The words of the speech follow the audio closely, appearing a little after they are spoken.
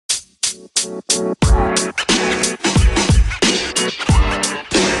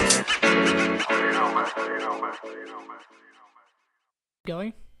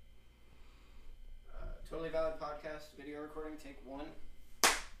Going? Totally Valid Podcast, video recording, take one.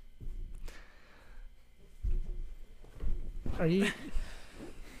 Are you...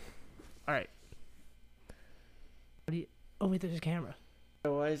 Alright. What do you... Oh wait, there's a camera.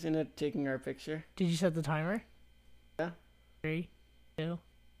 Why isn't it taking our picture? Did you set the timer? Yeah. 3, 2,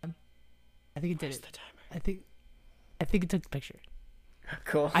 1. I think it did Where's it. the timer? I think it took the picture.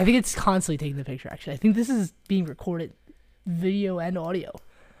 Cool. I think it's constantly taking the picture, actually. I think this is being recorded, video and audio.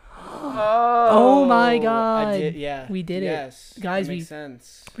 Oh my god. I did, yeah. We did it. Yes. Guys, that makes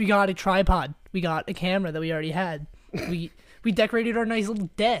sense. We got a tripod. We got a camera that we already had. We decorated our nice little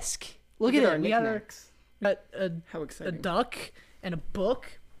desk. Look at our it. We got knickknacks. How a exciting. duck and a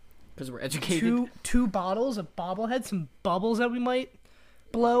book. Because we're educated. Two bottles of bobblehead, some bubbles that we might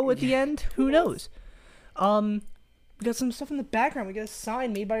blow at the end. Who knows? We got some stuff in the background. We got a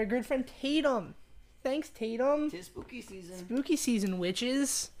sign made by our good friend Tatum. Thanks, Tatum. Tis spooky season. Spooky season,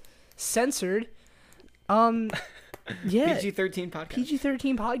 witches. Censored. Yeah. PG-13 podcast.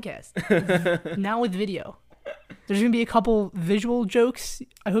 PG-13 podcast. Now with video. There's going to be a couple visual jokes.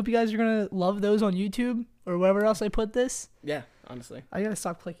 I hope you guys are going to love those on YouTube or wherever else I put this. Yeah, honestly. I got to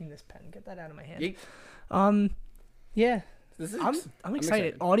stop clicking this pen. Get that out of my hand. Yeet. Yeah. I'm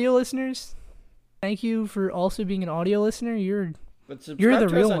excited. Audio listeners, thank you for also being an audio listener. You're the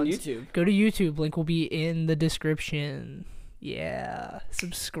real ones. YouTube. Go to YouTube. Link will be in the description. Yeah.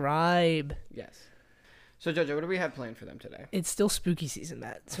 Subscribe. Yes. So, Jojo, what do we have planned for them today? It's still spooky season,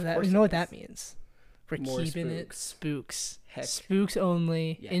 Matt. So Of course you know it what that is. means. We're More keeping it spooks. spooks. Heck. Spooks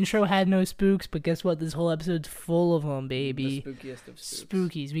only. Yes. Intro had no spooks, but guess what? This whole episode's full of them, baby. The spookiest of spooks.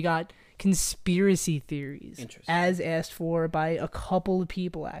 Spookies. We got conspiracy theories. Interesting. As asked for by a couple of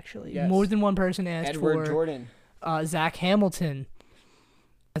people, actually. Yes. More than one person asked Edward for Jordan. Zach Hamilton.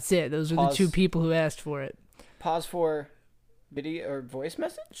 That's it. Those are the Pause. two people who asked for it. Pause for video or voice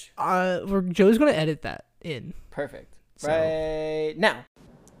message? Joe's going to edit that in. Perfect. So- Right now.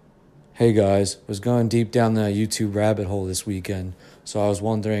 Hey guys, was going deep down the YouTube rabbit hole this weekend, so I was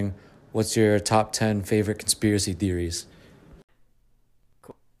wondering, what's your top 10 favorite conspiracy theories?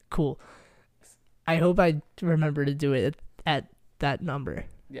 Cool. I hope I remember to do it at that number.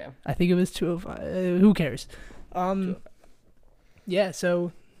 Yeah. I think it was 205. Who cares? 205. Yeah,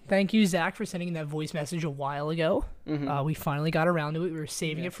 so thank you, Zach, for sending that voice message a while ago. Mm-hmm. We finally got around to it. We were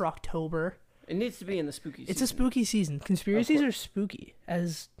saving it Yes. for October. It needs to be in the spooky season. It's a spooky season. Conspiracies Of are course. spooky,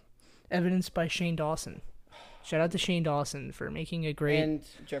 as evidenced by Shane Dawson. Shout out to Shane Dawson for making a great... And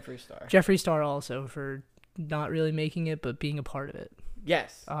Jeffree Star. Jeffree Star also for not really making it, but being a part of it.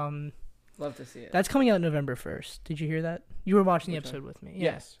 Yes. Love to see it. That's coming out November 1st. Did you hear that? You were watching the Which episode with me.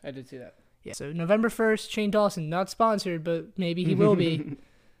 Yeah. Yes, I did see that. Yeah. So November 1st, Shane Dawson, not sponsored, but maybe he will be.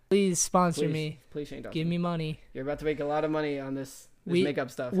 Please sponsor me. Please, Shane Dawson. Give me money. You're about to make a lot of money on this We- makeup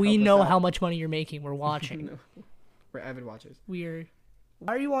stuff. We Help us know out. how much money you're making. We're watching. No. We're avid watchers.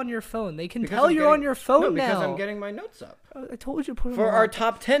 Why are you on your phone? They can Because tell I'm you're getting- on your phone no, now. because I'm getting my notes up. I told you to put them For on. our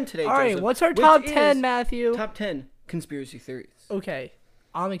top 10 today, All right, Joseph, what's our which top is 10, Matthew? Top 10 conspiracy theories. Okay,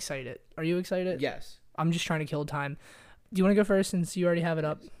 I'm excited. Are you excited? Yes. I'm just trying to kill time. Do you want to go first since you already have it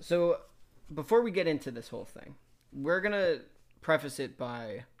up? So, before we get into this whole thing, we're going to preface it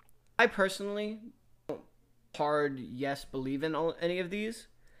by, I personally don't hard yes believe in any of these,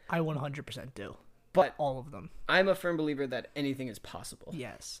 I 100% do. but All of them. I'm a firm believer that anything is possible.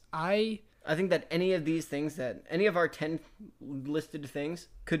 Yes. I think that any of these things, that any of our 10 listed things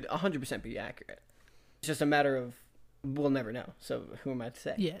could 100% be accurate. It's just a matter of, we'll never know. So who am I to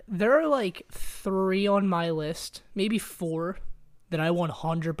say? Yeah, there are like 3 on my list, maybe 4 that I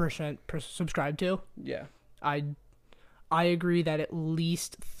 100% subscribe to. Yeah. I agree that at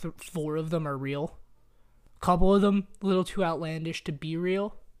least 4 of them are real. A couple of them a little too outlandish to be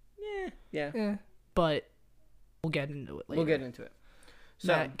real. Yeah. But we'll get into it later. We'll get into it. So,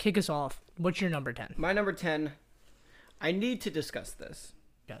 Matt, kick us off. What's your number 10? my number 10, I need to discuss this.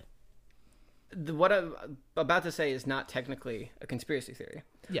 Okay. What I'm about to say is not technically a conspiracy theory,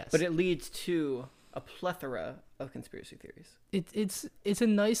 Yes. but it leads to a plethora of conspiracy theories. It's a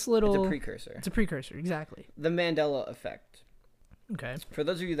nice little... It's a precursor. It's a precursor, exactly. The Mandela effect. Okay. For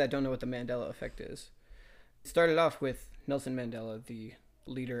those of you that don't know what the Mandela effect is, it started off with Nelson Mandela, the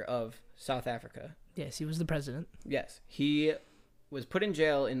leader of South Africa. Yes, he was the president. Yes, he was put in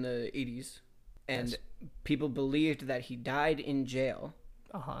jail in the 80s, and Yes. people believed that he died in jail.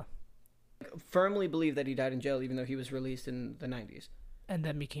 Uh-huh. Firmly believed that he died in jail, even though he was released in the 90s, And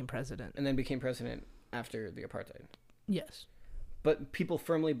then became president. and then became president after the apartheid. Yes. but people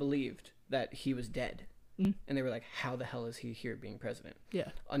firmly believed that he was dead. Mm. And they were like, how the hell is he here being president? Yeah.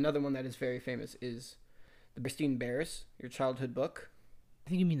 Another one that is very famous is the Berenstain Bears, your childhood book. I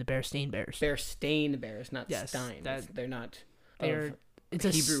think you mean the Berenstain Bears. Berenstain Bears, not Yes, Stein. They're not They're of it's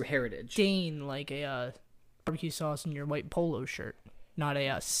Hebrew a heritage. stain like a barbecue sauce in your white polo shirt, not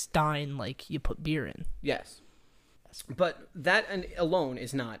a stein like you put beer in. Yes. But that alone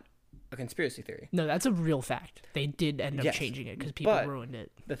is not a conspiracy theory. No, that's a real fact. They did end up Yes, changing it because people but ruined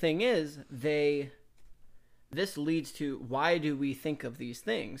it. The thing is, this leads to, why do we think of these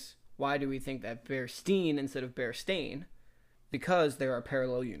things? Why do we think that Berenstain instead of Berenstain? Because there are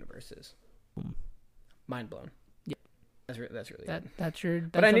parallel universes. Mind blown. Yeah. That's really That good. that's your.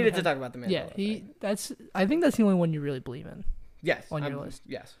 But I needed to talk about the Mandela effect. That's. I think that's the only one you really believe in. Yes. on your list.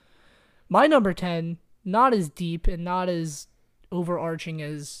 Yes. My number 10, not as deep and not as overarching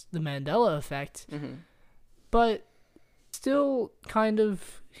as the Mandela effect, Mm-hmm. but still kind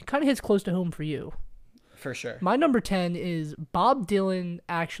of hits close to home for you. For sure. My number 10 is Bob Dylan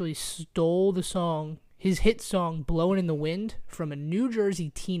actually stole the song, his hit song "Blowin' in the Wind," from a New Jersey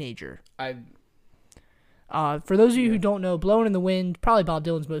teenager. For those of you who don't know, "Blowin' in the Wind," probably Bob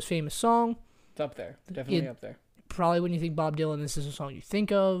Dylan's most famous song. It's up there. Definitely up there. Probably when you think Bob Dylan, this is a song you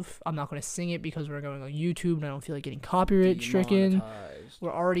think of. I'm not going to sing it because we're going on YouTube and I don't feel like getting copyright stricken. Demonetized.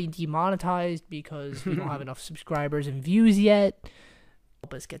 We're already demonetized because we don't have enough subscribers and views yet.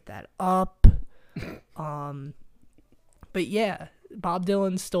 Help us get that up. But yeah, Bob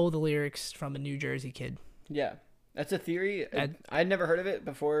Dylan stole the lyrics from a New Jersey kid. Yeah. That's a theory. I'd never heard of it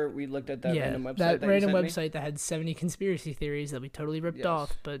before we looked at that random website. That random you sent website that had 70 conspiracy theories that we totally ripped Yes.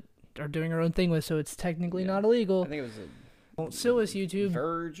 off, but are doing our own thing with, so it's technically Yeah. not illegal. I think it was Don't sue us, YouTube.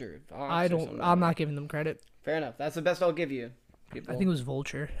 Verge or Vox I or don't. something. I'm not giving them credit. Fair enough. That's the best I'll give you. People. I think it was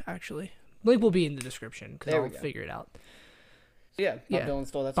Vulture, actually. Link will be in the description because There we I'll go. figure it out. Yeah. Bob Yeah. Dylan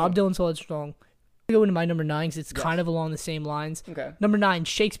stole that Bob song. Dylan stole it strong. I'm gonna go into my number 9 because it's Yes. kind of along the same lines. Okay. Number 9,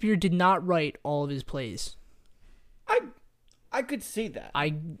 Shakespeare did not write all of his plays. I could see that.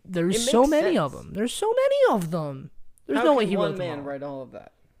 There's It so makes many sense. of them. There's so many of them. There's How no can way he one wrote them man all. write all of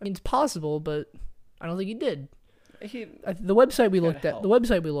that? I mean, it's possible, but I don't think he did. He, The website we Gotta looked at, help. the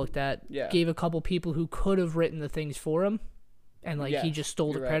website we looked at, Yeah. gave a couple people who could have written the things for him, and like he Yes, just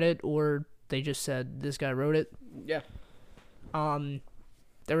stole the you're right. credit, or they just said this guy wrote it. yeah.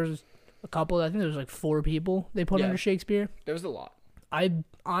 There was a couple. I think there was like 4 people they put Yeah. under Shakespeare. There was a lot. I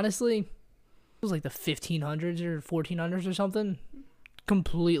honestly, it was like the 1500s or 1400s or something.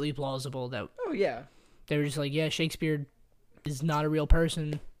 Completely plausible that Oh yeah. they were just like, yeah, Shakespeare is not a real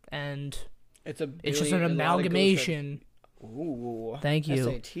person, and It's just it's just an amalgamation. Ooh. Thank you.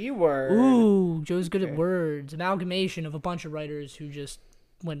 SAT word. Ooh, Joe's good Okay. at words. Amalgamation of a bunch of writers who just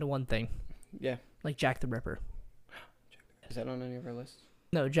went to one thing, Yeah. like Jack the Ripper. Is that on any of our lists?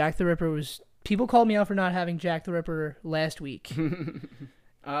 No, Jack the Ripper was. People called me out for not having Jack the Ripper last week. And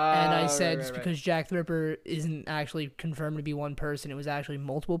I said it's because Jack the Ripper isn't actually confirmed to be one person. It was actually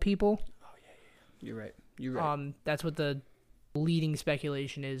multiple people. You're right. You're right. That's what the leading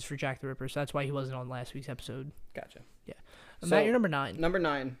speculation is for Jack the Ripper. So that's why he wasn't on last week's episode. Gotcha. Matt, you're number 9. Number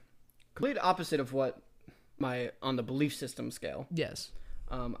 9, complete opposite of what my on the belief system scale. Yes.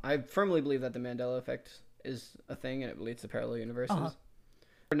 I firmly believe that the Mandela effect is a thing and it leads to parallel universes. Uh-huh.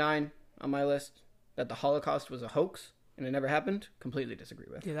 Number 9 on my list, that the Holocaust was a hoax and it never happened. Completely disagree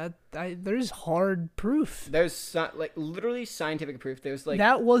with. Yeah, there's hard proof. There's like literally scientific proof. There's like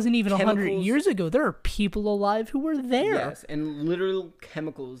That wasn't even 100 chemicals- years ago. There are people alive who were there. yes, and literal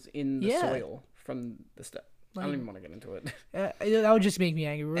chemicals in the Yeah. soil from the stuff. I don't Like- even want to get into it. That would just make me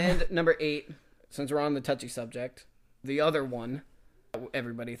angry. And number 8, since we're on the touchy subject, the other one that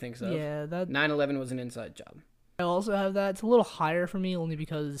everybody thinks of. yeah, that 9/11 was an inside job. I also have that. It's a little higher for me only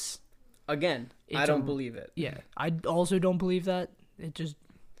because Again, I It's don't a- believe it. yeah, I also don't believe that. It just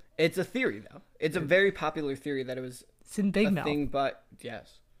It's a theory, though. It's a very popular theory that it was it's in Big a Mouth. thing, but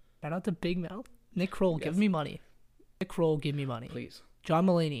yes, Shout out to Big Mouth. Nick Kroll, give Yes. me money. Nick Kroll, give me money. please. John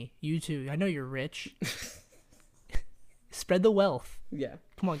Mulaney, you too. I know you're rich. Spread the wealth. Yeah.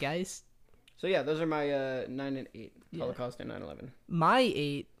 Come on, guys. So yeah, those are my 9 and 8, Yeah. Holocaust and 9/11. My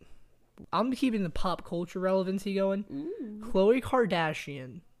 8, I'm keeping the pop culture relevancy going. Khloe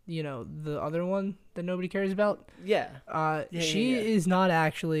Kardashian, you know, the other one that nobody cares about. Yeah. She yeah. is not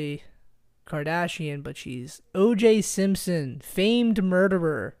actually Kardashian, but she's O.J. Simpson, famed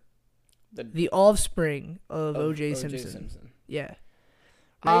murderer, the offspring of O.J. Simpson. Yeah.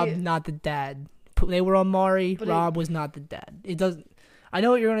 Not the dad. They were on Maury. But Rob was not the dad. It doesn't. I know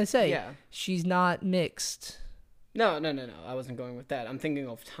what you're gonna say. Yeah. She's not mixed. No. I wasn't going with that. I'm thinking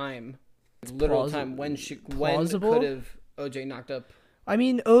of time, literal plausi- time when plausible? could have OJ knocked up. I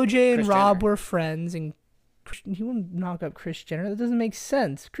mean, OJ and Kris Rob Jenner. were friends, and he wouldn't knock up Kris Jenner. That doesn't make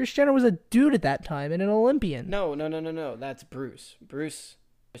sense. Kris Jenner was a dude at that time and an Olympian. No. That's Bruce. Kris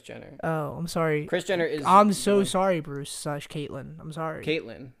Jenner. Oh, I'm sorry. Kris Jenner is. I'm so sorry, Bruce / Caitlyn. I'm sorry.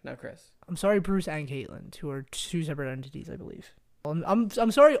 Caitlyn, not Kris. I'm sorry, Bruce and Caitlyn, who are two separate entities, I believe. I'm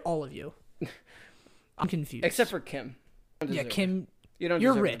sorry, all of you. I'm confused. Except for Kim. yeah, Kim. You don't.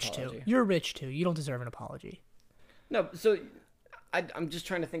 You're deserve an rich too. apology. You're rich too. You don't deserve an apology. No, so I'm just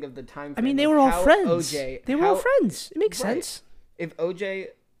trying to think of the time. I mean, frame they of were all how friends. OJ, They were all friends. It makes Right. sense. If OJ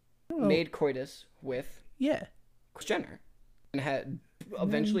Oh. made coitus with Yeah. Kris Jenner and had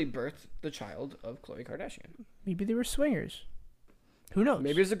eventually birthed the child of Khloe Kardashian, Maybe they were swingers. Who knows?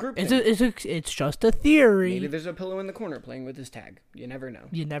 maybe it's a group It's thing. it's just a theory. Maybe there's a pillow in the corner playing with his tag. You never know.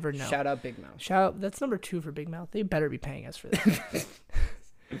 You never know. Shout out Big Mouth. Shout out. That's number 2 for Big Mouth. They better be paying us for that.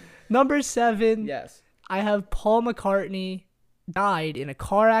 Number 7. Yes. I have Paul McCartney died in a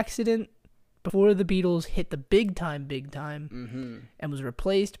car accident before the Beatles hit the big time, and was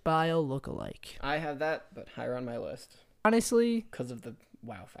replaced by a lookalike. I have that, but higher on my list Honestly, because of the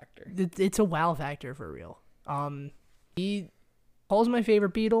wow factor. it's a wow factor for real. Paul's my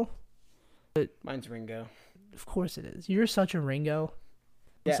favorite Beatle. Mine's Ringo. Of course it is. You're such a Ringo.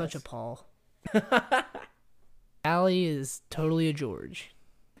 I'm Yes. such a Paul. Allie is totally a George.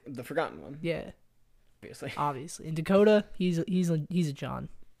 The forgotten one, Yeah, obviously. obviously. In Dakota, he's a John.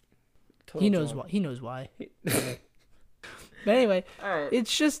 Total He knows John. why. He knows why. But anyway, All right.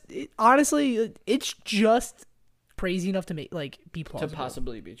 it's just honestly, it's just crazy enough to make be To plausible.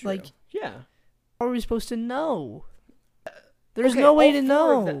 possibly be true. Like- yeah. How are we supposed to know? There's Okay, no way all to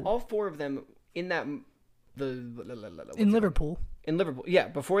four of know. them- all 4 of them in that In Liverpool, In Liverpool, yeah.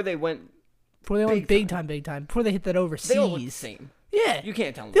 Before they went, before they went Big big time, before they hit that overseas. they all looked the same. Yeah, You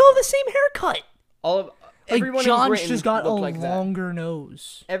can't tell them. they all have the same haircut. All of everyone in John's Britain just got a looked like that. longer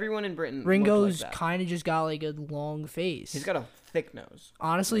nose. Everyone in Britain. Ringo's looked like that. kind of just got like a long face. He's got a thick nose.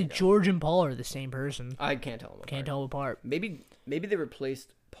 Honestly, George and Paul are the same person. I can't tell them apart. Can't tell them apart. Maybe they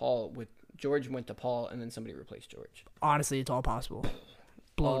replaced Paul with George. Went to Paul, and then somebody replaced George. Honestly, it's all possible.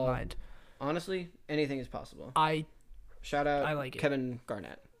 Blown All- mind. Honestly, anything is possible. I Shout out I like it. Kevin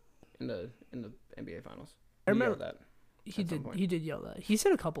Garnett in the NBA Finals. I He remember- yelled that. He at some did. point. He did yell that. He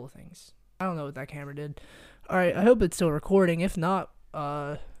said a couple of things. I don't know what that camera did. All right. I hope it's still recording. If not,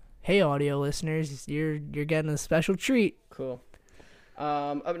 hey, audio listeners, you're getting a special treat. Cool.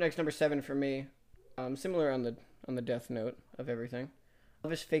 Up next, number 7 for me. Similar on the death note of everything.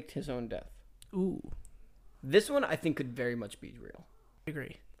 Elvis faked his own death. Ooh, This one I think could very much be real. I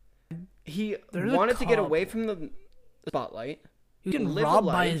agree. He There's a wanted to get couple. away from the spotlight. He was getting live a robbed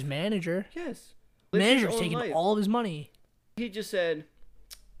by life. his manager. Yes. The Lived his manager's own taking life. all of his money. He just said,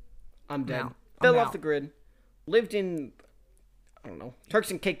 I'm dead. out. Fell I'm off out. the grid. Lived in, I don't know, Turks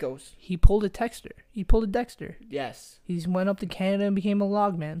and Caicos. He pulled a Dexter. Yes. He went up to Canada and became a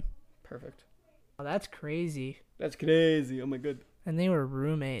logman. Perfect. Oh, that's crazy. That's crazy. Oh my god. And they were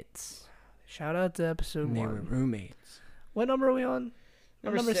roommates. Shout out to episode 1. roommates. What number are we on?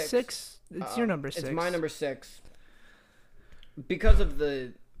 Number 6. It's your number 6. It's my number 6. Because of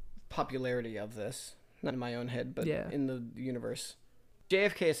the popularity of this, not in my own head, but Yeah. in the universe.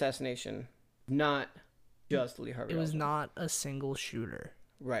 JFK assassination, not just Lee Harvey It was Oswald. not a single shooter.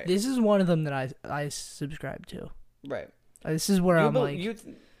 Right. This is one of them that I subscribe to. right. This is where I'm like,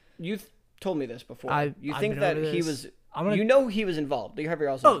 you told me this before. I've You been think that over he this. was. I'm gonna. You know he was involved. Lee Harvey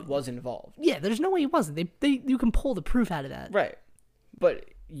Oswald Oh. was involved. Yeah, there's no way he wasn't. They you can pull the proof out of that. Right. But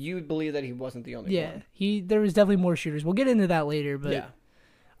you believe that he wasn't the only Yeah, one. there was definitely more shooters. We'll get into that later, but Yeah.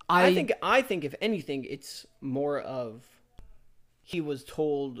 I I think if anything, it's more of he was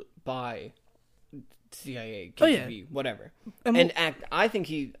told by CIA, Oh, yeah. KGB, whatever, And and act. I think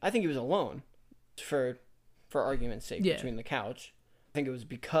he was alone, for argument's sake, Yeah. between the couch. I think it was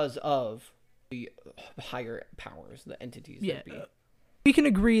because of the higher powers, the entities. yeah, that be we can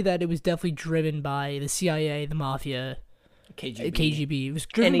agree that it was definitely driven by the CIA, the mafia, KGB, KGB. It was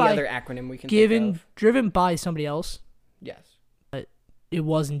driven any by other acronym we can think of. driven by somebody else. Yes, It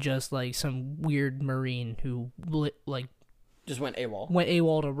wasn't just like some weird Marine who like just went AWOL. went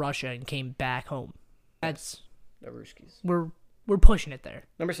AWOL to Russia and came back home. That's The Ruskies. we're pushing it there.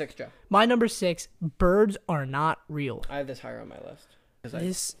 Number 6, Joe. My number 6, birds are not real. I have this higher on my list.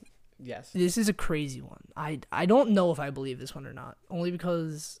 'Cause yes. This is a crazy one. I don't know if I believe this one or not, only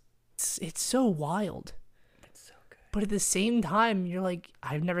because it's so wild. It's so good. But at the same time, you're like,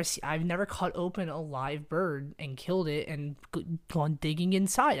 I've never cut open a live bird and killed it and gone digging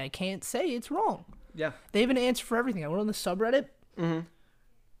inside. I can't say it's wrong. Yeah. They have an answer for everything. I went on the subreddit. Mm-hmm.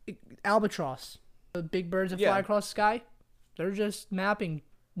 Albatross, the big birds that Yeah. fly across the sky. They're just mapping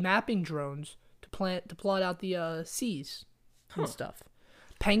drones to plot out the seas and stuff.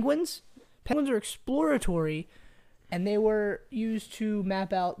 Penguins are exploratory, and they were used to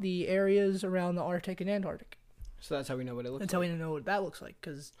map out the areas around the Arctic and Antarctic. So that's how we know what it looks That's like. how we know what that looks like,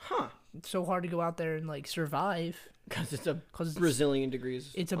 because Huh. it's so hard to go out there and like survive. Because it's a 'Cause it's- Brazilian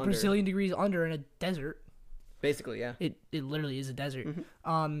degrees. It's a under. Brazilian degrees under in a desert. Basically, yeah. It literally is a desert.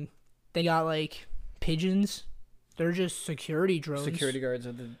 Mhm. They got like pigeons. They're just security drones. Security guards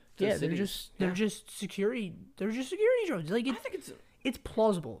of the Yeah, cities. they're just security drones. Like I think it's it's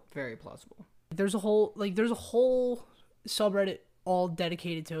plausible. very plausible. There's a whole subreddit all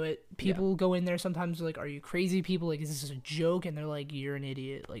dedicated to it. People go in there sometimes like, "Are you crazy people? Like, is this a joke?" And they're like, "You're an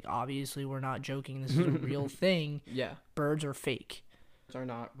idiot. Like, obviously we're not joking. This is a real thing. Yeah. Birds are fake." Those are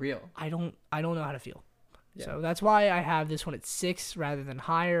not real. I don't know how to feel. Yeah. So that's why I have this one at 6 rather than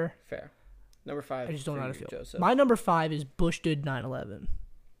higher. Fair. Number 5. I just don't know for how to you, feel. Joseph. My number 5 is Bush did 9/11.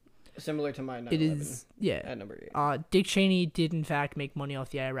 Similar to my 9/11 It is, yeah. at number 8. Dick Cheney did in fact make money off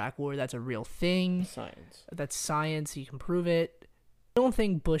the Iraq War. That's a real thing. Science. That's science. You can prove it. I don't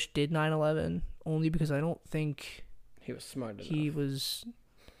think Bush did 9/11 only because I don't think He was smart enough. he was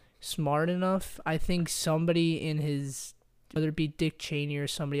smart enough. I think somebody in his, whether it be Dick Cheney or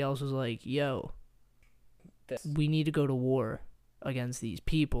somebody else, was like, "Yo, This. we need to go to war against these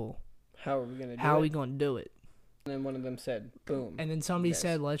people. How are we going to do How it? are we going to do it?" And then one of them said, boom. And then somebody Yes.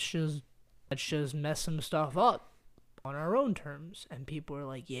 said, "Let's just mess some stuff up on our own terms." And people were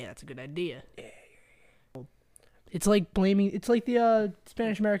like, "Yeah, that's a good idea." Yeah. It's like the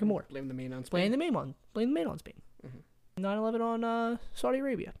Spanish-American War. Blame the main on Spain. Blame the main on Spain. Mhm. 9/11 on Saudi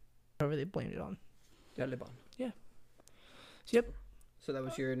Arabia. Whoever they blamed it on. Taliban. Yep. So that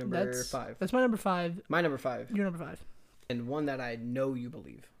was your number 5. That's my number 5. My number 5. Your number 5. And one that I know you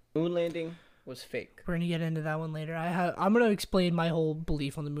believe. Moon landing was fake. We're gonna get into that one later. I'm gonna explain my whole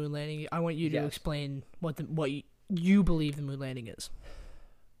belief on the moon landing. I want you to Yes. explain what you believe the moon landing is.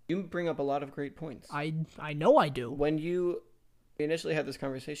 You bring up a lot of great points. I know I do. When we initially had this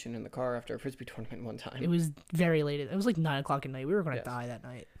conversation in the car after a Frisbee tournament one time, It was very late. It was like 9 o'clock at night. We were gonna Yes. die that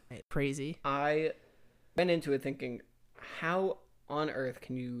night. Crazy. I went into it thinking, how on earth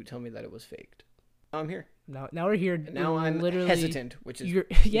can you tell me that it was faked? Now I'm here. Now we're here. Now I'm literally hesitant, which is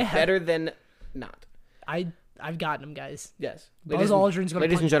yeah. better than not. I've gotten him, guys. Yes. Buzz Aldrin's gonna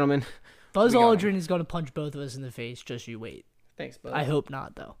Ladies and punch. gentlemen. Buzz we got Aldrin is gonna punch both of us in the face. Just you wait. Thanks, Buzz. I hope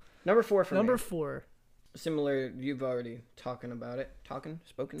not, though. Number 4 for Number me. 4. Similar, you've already talking about it.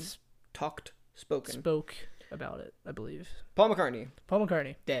 Spoken? Spoke about it, I believe. Paul McCartney, Paul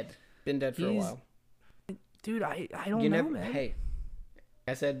McCartney. dead. Been dead for a He's- while. Dude, I don't know, man. Hey,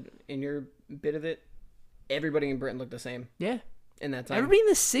 I said in your bit of it, everybody in Britain looked the same Yeah. in that time. Everybody in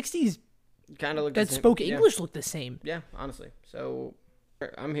the 60s Kind of looked that the same. spoke Yeah. English looked the same. Yeah, honestly. So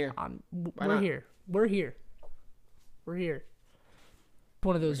I'm here. We're not? here. We're here. We're here.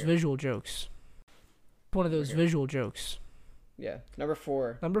 One of those visual jokes. One of those here. visual jokes. Yeah, number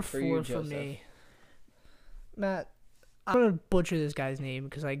 4. Number for 4 you, for Joseph. me. Matt, I'm going to butcher this guy's name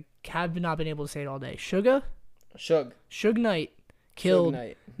because I have not been able to say it all day. Suge Suge Knight killed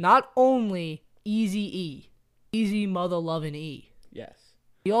Knight. not only Eazy-E, Easy Mother Lovin' E. Yes.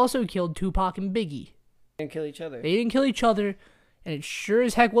 He also killed Tupac and Biggie. And kill each other. They didn't kill each other, and it sure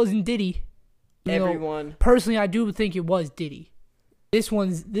as heck wasn't Diddy. Even though, Everyone. personally, I do think it was Diddy.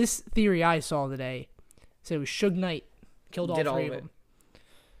 This theory I saw today said it was Suge Knight killed all Did all three of of it. them.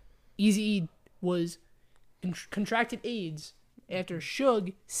 Eazy-E was contracted AIDS after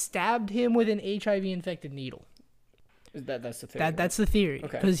Suge stabbed him with an HIV-infected needle. That's the thing. That's the theory.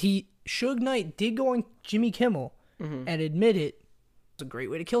 Okay. Because Suge Knight did go on Jimmy Kimmel Mhm. and admit it. It's a great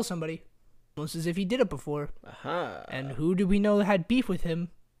way to kill somebody. Almost as if he did it before. Aha. And who do we know had beef with him?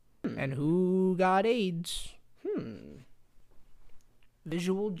 And who got AIDS?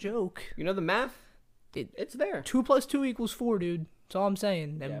 Visual joke. You know the math? It- It's there. 2 + 2 = 4, dude. That's all I'm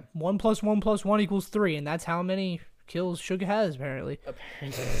saying. And Yeah. 1 + 1 + 1 = 3, and that's how many kills Suge has, apparently.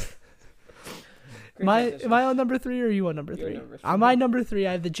 Apparently. Am I on number 3 or are you on number You're 3? number On 3. my number 3,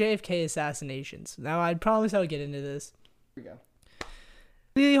 I have the JFK assassinations. Now, I promise I'll get into this. Here we go.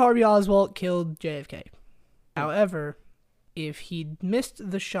 Lee Harvey Oswald killed JFK. However, if he'd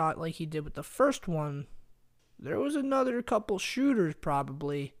missed the shot like he did with the first one, there was another couple shooters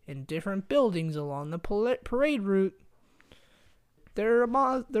probably in different buildings along the parade route. Their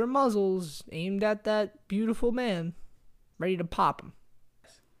muzzles aimed at that beautiful man, ready to pop him.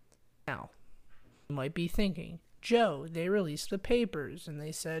 Now, you might be thinking, Joe, they released the papers and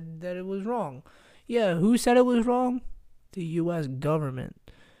they said that it was wrong. Yeah, who said it was wrong? The U.S. government.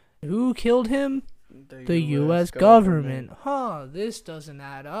 Who killed him? The U.S. government. Huh, this doesn't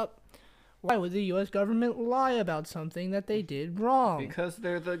add up. Why would the U.S. government lie about something that they did wrong? Because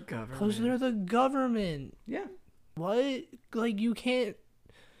they're the government. Because they're the government. Yeah. What? Like, you can't...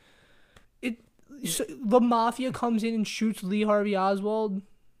 the mafia comes in and shoots Lee Harvey Oswald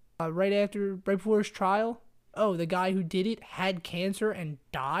right before his trial. Oh, the guy who did it had cancer and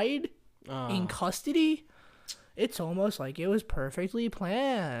died in custody? It's almost like it was perfectly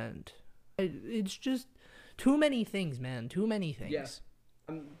planned. It's just too many things, man. Too many things. Yes.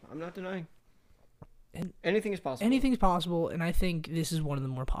 I'm not denying. And anything is possible. Anything's possible, and I think this is one of the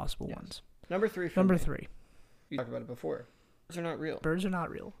more possible ones. Number 3 for Number me. 3. You talked about it before. Birds are not real. Birds are not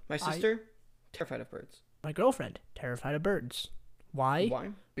real. My sister, terrified of birds. My girlfriend, terrified of birds. Why?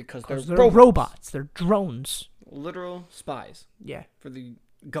 Why? Because they're robots. robots. They're drones. Literal spies. Yeah. For the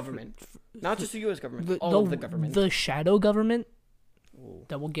government. Not just the U.S. government. All of the government. The shadow government. Ooh.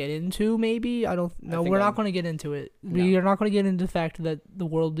 That we'll get into, maybe. We're not going to get into it. No. We are not going to get into the fact that the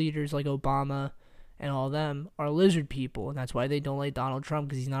world leaders like Obama and all of them are lizard people, and that's why they don't like Donald Trump,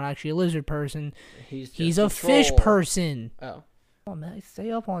 because he's not actually a lizard person. He's a fish person. Oh man, stay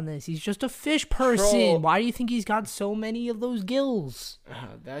up on this. He's just a fish person. Troll. Why do you think he's got so many of those gills?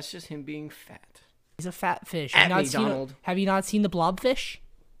 That's just him being fat. He's a fat fish. Donald. Have you not seen the blobfish?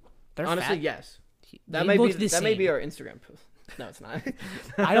 They're honestly fat. Yes. That may be our Instagram post. No, it's not.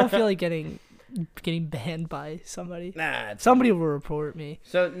 I don't feel like getting banned by somebody. Nah, somebody will report me.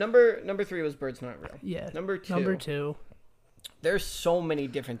 So number 3 was birds not real. Yeah. Number 2. There's so many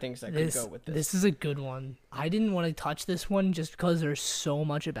different things that could go with this. This is a good one. I didn't want to touch this one just because there's so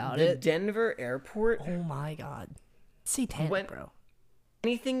much about it. The Denver airport. Oh my god. Satanic, bro.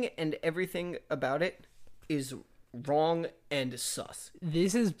 Anything and everything about it is wrong and sus.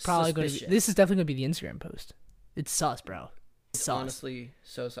 This is probably going to be. This is definitely going to be the Instagram post. It's sus, bro. It's honestly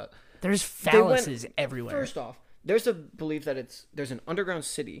so sus. There's phalluses everywhere. First off, there's a belief that there's an underground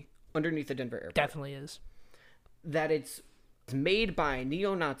city underneath the Denver airport. Definitely is. That it's made by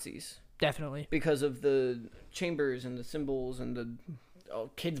neo-Nazis. Definitely. Because of the chambers and the symbols and the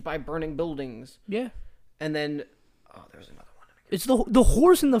kids by burning buildings. Yeah. And then, there's another one. It's the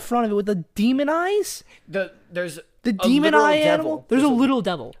horse in the front of it with the demon eyes? There's the demon eye animal? There's a little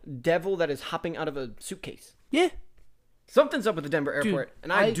devil. Devil that is hopping out of a suitcase. Yeah. Something's up with the Denver airport, dude,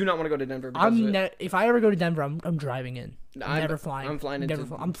 and I do not want to go to Denver. If I ever go to Denver, I'm driving in. I'm never flying. I'm flying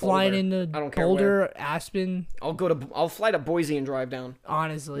into I'm flying into Boulder, Aspen. I'll fly to Boise and drive down.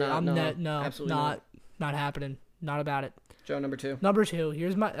 Honestly, absolutely not happening. Not about it. Joe, number 2. Number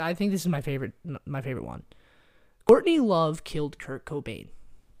 2. I think this is my favorite one. Courtney Love killed Kurt Cobain.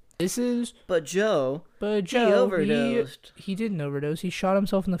 But Joe, he overdosed. He didn't overdose. He shot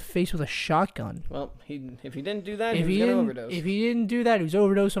himself in the face with a shotgun. Well, if he didn't do that, he was going to overdose. If he didn't do that, he was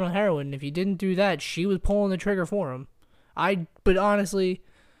overdosing on heroin. If he didn't do that, she was pulling the trigger for him. But honestly,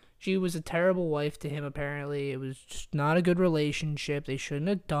 she was a terrible wife to him, apparently. It was just not a good relationship. They shouldn't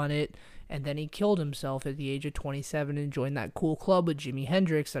have done it. And then he killed himself at the age of 27 and joined that cool club with Jimi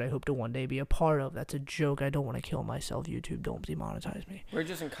Hendrix that I hope to one day be a part of. That's a joke. I don't want to kill myself. YouTube, don't demonetize me. We're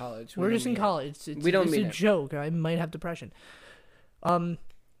just in college. We're just in college. It's a joke. I might have depression.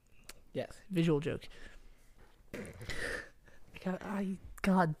 Yes. Visual joke. I'm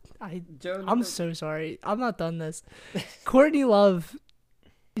so sorry. I'm not done this. Courtney Love,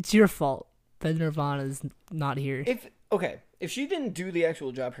 it's your fault that Nirvana's not here. If she didn't do the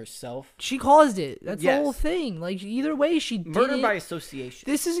actual job herself, she caused it. That's the whole thing. Like, either way, she did murder by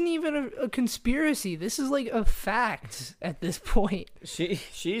association. This isn't even a conspiracy. This is like a fact at this point.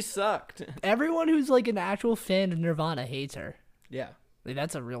 She sucked. Everyone who's like an actual fan of Nirvana hates her. Yeah, like,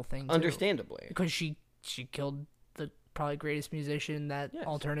 that's a real thing, too. Understandably, because she killed the probably greatest musician that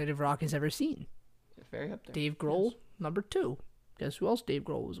alternative rock has ever seen. It's very up there. Dave Grohl, number 2. Guess who else Dave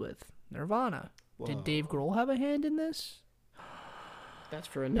Grohl was with? Nirvana. Whoa. Did Dave Grohl have a hand in this? That's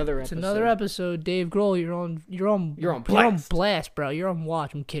for another episode. It's another episode. Dave Grohl, you're on blast, bro. You're on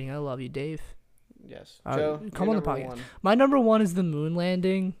watch. I'm kidding. I love you, Dave. Yes. Joe, come on the podcast. My number 1 is the moon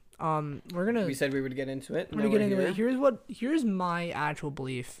landing. We said we would get into it. We're gonna get into it. Here's my actual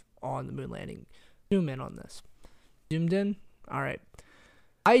belief on the moon landing. Zoom in on this. Zoomed in? All right.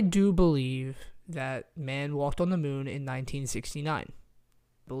 I do believe that man walked on the moon in 1969. I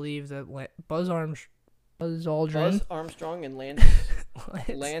believe that Buzz Armstrong and Lance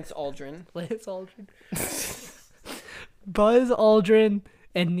Aldrin. Lance Aldrin. Buzz Aldrin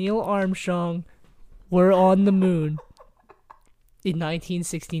and Neil Armstrong were on the moon in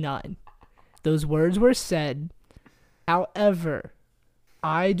 1969. Those words were said. However,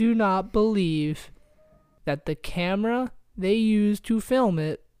 I do not believe that the camera they used to film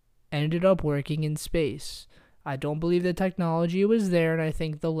it ended up working in space. I don't believe the technology was there, and I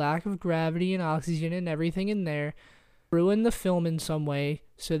think the lack of gravity and oxygen and everything in there ruined the film in some way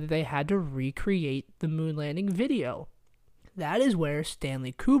so that they had to recreate the moon landing video. That is where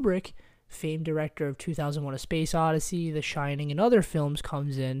Stanley Kubrick, famed director of 2001: A Space Odyssey, The Shining, and other films,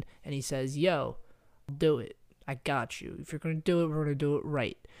 comes in and he says, yo, I'll do it. I got you. If you're going to do it, we're going to do it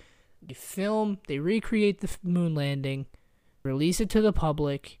right. They recreate the moon landing, release it to the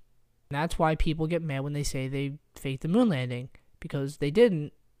public, and that's why people get mad when they say they faked the moon landing, because they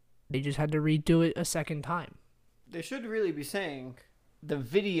didn't. They just had to redo it a second time. They should really be saying the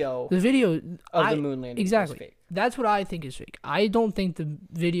video The video of the moon landing exactly. was fake. That's what I think is fake. I don't think the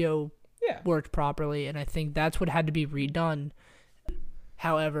video Yeah. worked properly, and I think that's what had to be redone.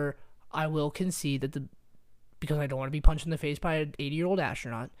 However, I will concede that because I don't want to be punched in the face by an 80-year-old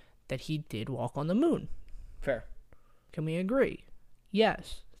astronaut, that he did walk on the moon. Fair. Can we agree?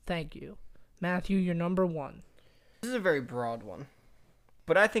 Yes. Thank you. Matthew, you're number 1. This is a very broad one,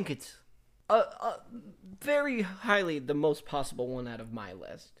 but I think it's very highly the most possible one out of my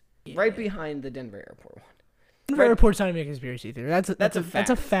list. Yeah. Right behind the Denver airport one. Denver Airport's not even a conspiracy theory. That's a fact. That's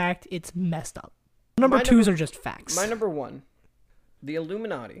a fact. It's messed up. Number 2s are just facts. My number 1, the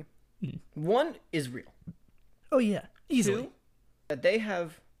Illuminati. 1 is real. Oh, yeah. Easily. 2, that they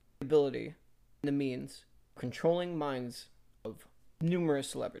have the ability and the means of controlling minds of numerous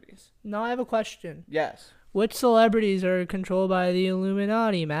celebrities. Now I have a question. Yes. Which celebrities are controlled by the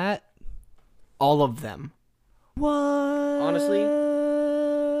Illuminati, Matt? All of them. What? Honestly,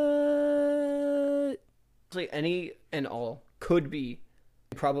 any and all could be,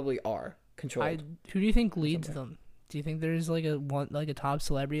 probably are controlled. Who do you think leads them? Do you think there's like a top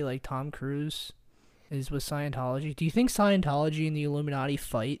celebrity like Tom Cruise is with Scientology? Do you think Scientology and the Illuminati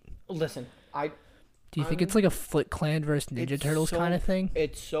fight? Listen, Do you think it's like a Foot Clan versus Ninja Turtles kind of thing?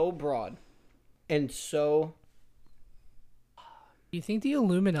 It's so broad and so. Do you think the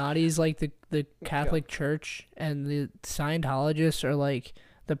Illuminati is like the Catholic Church and the Scientologists are like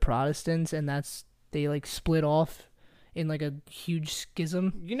the Protestants, and they like split off in like a huge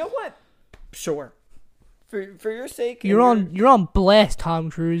schism? You know what? Sure. For your sake, You're on blast, Tom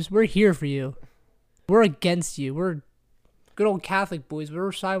Cruise. We're here for you. We're against you. We're good old Catholic boys.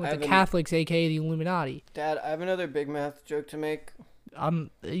 We're siding with the Catholics, aka the Illuminati. Dad, I have another big math joke to make.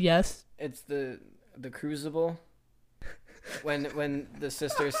 Yes. It's the Crucible. When the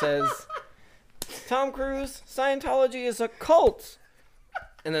sister says, Tom Cruise, Scientology is a cult,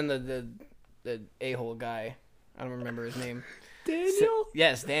 and then the a-hole guy, I don't remember his name. Daniel?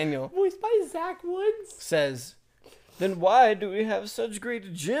 Yes, Daniel. Voiced by Zach Woods. Says, then why do we have such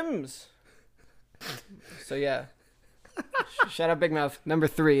great gyms? So yeah. Shout out Big Mouth. Number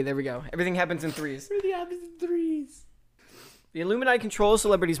 3. There we go. Everything happens in 3s. Everything happens in 3s. The Illuminati controls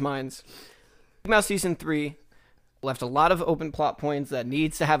celebrities' minds. Big Mouth Season 3 left a lot of open plot points that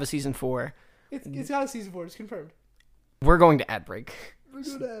needs to have a Season 4. It's got a Season 4. It's confirmed. We're going to ad break. We're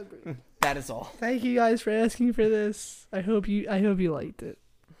going to ad break. That is all. Thank you guys for asking for this. I hope you liked it.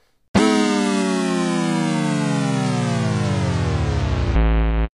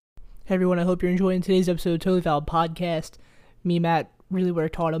 Hey everyone, I hope you're enjoying today's episode of Totally Valid Podcast. Me, Matt, really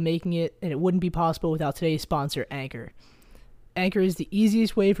worked hard on making it, and it wouldn't be possible without today's sponsor, Anchor. Anchor is the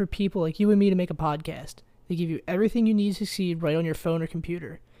easiest way for people like you and me to make a podcast. They give you everything you need to succeed right on your phone or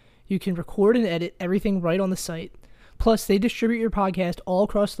computer. You can record and edit everything right on the site. Plus, they distribute your podcast all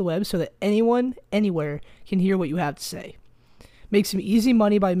across the web so that anyone, anywhere, can hear what you have to say. Make some easy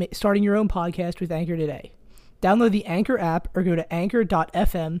money by starting your own podcast with Anchor today. Download the Anchor app or go to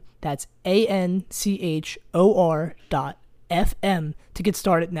anchor.fm, that's ANCHOR.FM, to get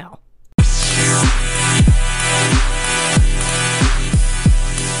started now.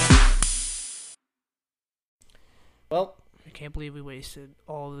 Well, I can't believe we wasted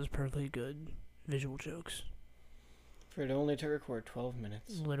all those perfectly good visual jokes. for it only to record 12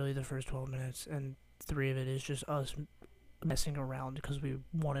 minutes. Literally the first 12 minutes, and 3 of it is just us messing around because we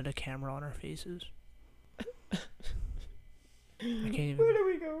wanted a camera on our faces. I can't even. Where did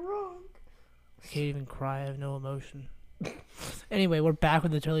we go wrong? I can't even cry. I have no emotion. Anyway, we're back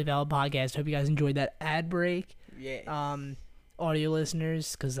with the Totally Valid Podcast. Hope you guys enjoyed that ad break. Yeah. Audio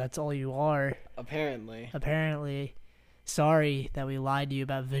listeners, because that's all you are. Apparently. Sorry that we lied to you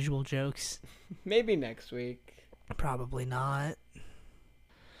about visual jokes. Maybe next week. Probably not.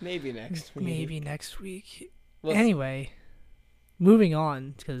 Maybe next week. Maybe next week. We'll anyway, moving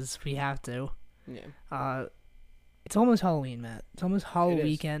on, because we have to. Yeah. It's almost Halloween, Matt. It's almost Halloween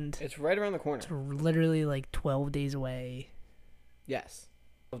weekend. It's right around the corner. It's literally like 12 days away. Yes.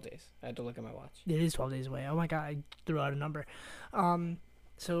 12 days. I had to look at my watch. It is 12 days away. Oh my god, I threw out a number.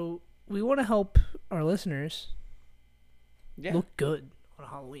 So we want to help our listeners Yeah. look good on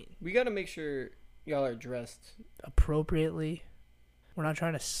Halloween We got to make sure y'all are dressed. appropriately. We're not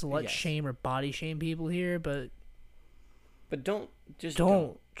trying to slut Yes. shame or body shame people here, but But don't. Just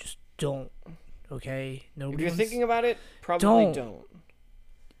just don't. Okay, If nobody. you're wants- thinking about it, probably Don't. don't.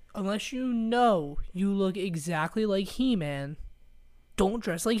 unless you know you look exactly like He-Man, don't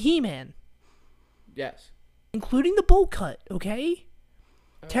dress like He-Man, Yes. including the bowl cut. Okay.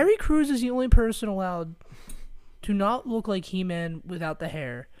 Terry Crews is the only person allowed to not look like He-Man without the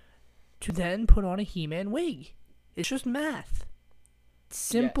hair, to then put on a He-Man wig. It's just math.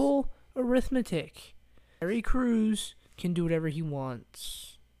 Simple arithmetic. Terry Crews can do whatever he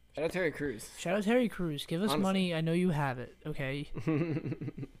wants. Shout out Terry Crews. Shout out Terry Crews. Give us Honestly. money. I know you have it. Okay.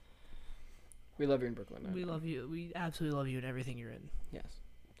 We love you in Brooklyn. We love you. We absolutely love you in everything you're in. Yes.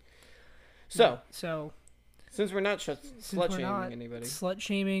 So, So since we're not since slut we're shaming not anybody, slut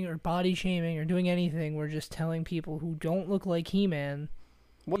shaming or body shaming or doing anything, we're just telling people who don't look like He-Man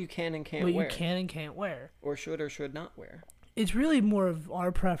what you can and can't what wear, you can and can't wear. or should not wear. It's really more of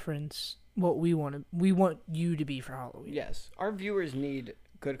our preference. What we want you to be for Halloween. Yes, our viewers need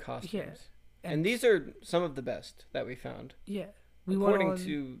good costumes, Yeah. and these are some of the best that we found. Yeah. We According went on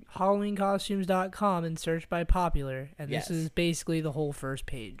to HalloweenCostumes.com and searched by popular, and Yes. this is basically the whole first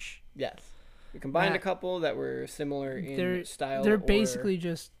page. yes, we combined a That- couple that were similar in style. They're or basically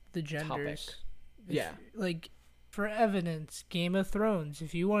just the genders. If- Yeah. Like, for evidence, Game of Thrones,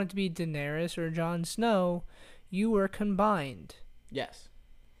 if you wanted to be Daenerys or Jon Snow, you were combined yes,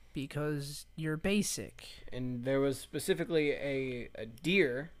 because you're basic. and there was specifically a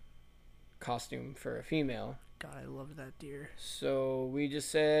deer costume for a female. God, I love that deer. So we just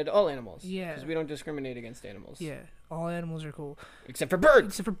said all animals. Yeah. Because we don't discriminate against animals. Yeah, all animals are cool. Except for birds.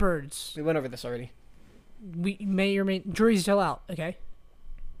 Except for birds. We went over this already. We may or may jury's still out, okay?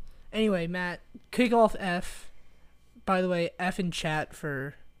 Anyway, Matt, kick off F. By the way, F in chat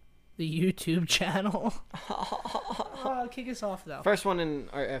for the YouTube channel. Kick us off though. First one in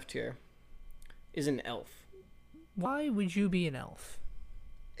our F tier is an elf. Why would you be an elf?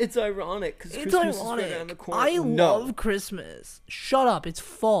 It's ironic because It's Christmas ironic. is right around the corner. I No. love Christmas. Shut up. It's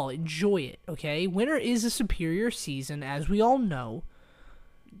fall. Enjoy it, okay? Winter is a superior season, as we all know.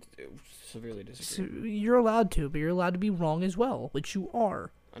 Severely So disagree. you're allowed to, but you're allowed to be wrong as well, which you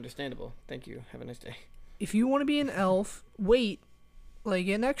are. Understandable. Thank you. Have a nice day. If you want to be an elf, wait like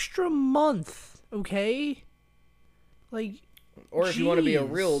an extra month, okay? Like, Or if you want to be a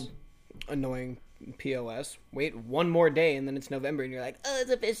Jeez. real annoying POS, wait one more day and then it's November and you're like, oh,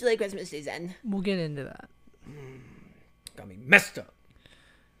 it's officially Christmas season. we'll get into that. Got me messed up.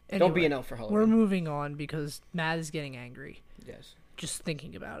 Don't be Anyway, an elf for We're Halloween. moving on because Matt is getting angry Yes. just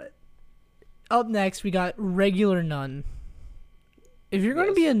thinking about it. Up next, we got regular nun. If you're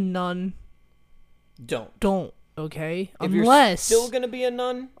going to Yes. be a nun, Don't. don't, okay? If Unless you're still gonna be a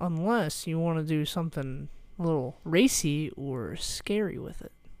nun, unless you want to do something a little racy or scary with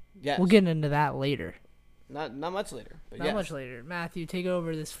it. yes. We'll get into that later. Not much later, but Not yes. much later. Matthew, take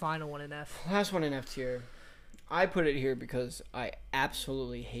over this final one in F. Last one in F tier. I put it here because I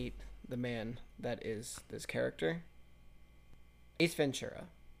absolutely hate the man that is this character. Ace Ventura.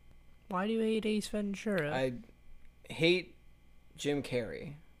 Why do you hate Ace Ventura? I hate Jim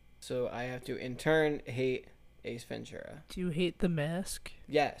Carrey, so I have to in turn hate Ace Ventura. Do you hate The Mask?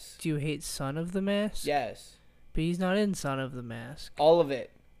 Yes. Do you hate Son of the Mask? Yes. But he's not in Son of the Mask. All of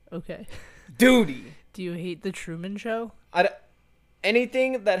it. Okay. Duty. Do you hate The Truman Show?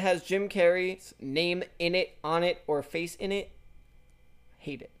 Anything that has Jim Carrey's name in it, on it, or face in it,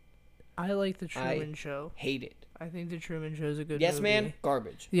 hate it. I like The Truman Show. Hate it. I think The Truman Show is a good Yes, movie. man.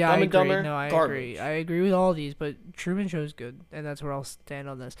 Garbage. Yeah, Dumb I and agree. Dumber. No, I garbage. agree. I agree with all these, but Truman Show's good, and that's where I'll stand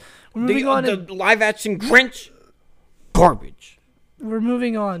on this. We're moving on. The live action Grinch. Garbage. We're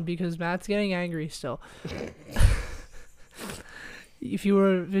moving on because Matt's getting angry still. If you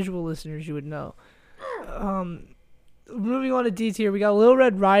were visual listeners, you would know. Moving on to D tier, we got Little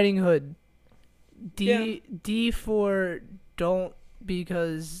Red Riding Hood. D for don't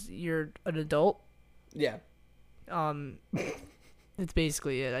because you're an adult. Yeah. It's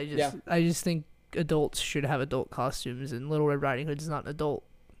basically it. Yeah. I just think adults should have adult costumes, and Little Red Riding Hood is not an adult.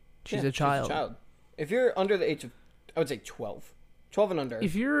 She's a child. If you're under the age of, I would say 12. 12 and under.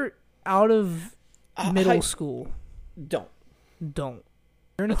 If you're out of middle high- school, Don't. don't.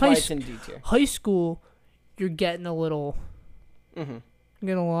 You're in That's why high it's school. in D tier. High school, you're getting a little, Mm-hmm.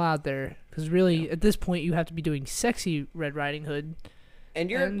 getting a little out there because really at this point you have to be doing sexy Red Riding Hood. And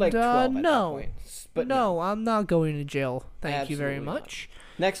you're And, like 12 at no. that point. But no, I'm not going to jail. Thank you very Absolutely not. much.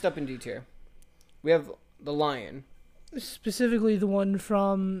 Next up in D tier, we have the Lion. Specifically, the one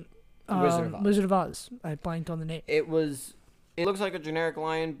from Wizard of Oz. Oz. I blanked on the name. It looks like a generic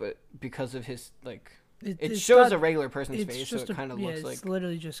lion, but because of his like, it it's shows got- a regular person's it's face, so just it kind of looks it's like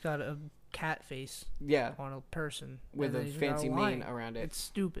literally just got a cat face yeah, on a person with and a then he's got fancy lion. mane around it. It's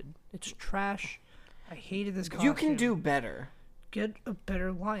stupid. It's trash. I hated this costume. You can do better. Get a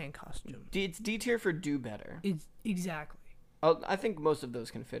better lion costume. It's D tier for do better. It's exactly. I think most of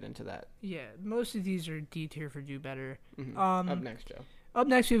those can fit into that. Yeah, most of these are D tier for do better. Mhm. Up next, Joe. Up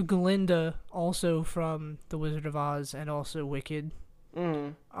next we have Glinda, also from The Wizard of Oz and also Wicked.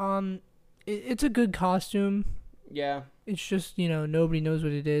 Mm-hmm. It's a good costume. Yeah. It's just, nobody knows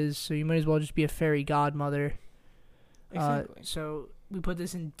what it is, so you might as well just be a fairy godmother. Exactly. So we put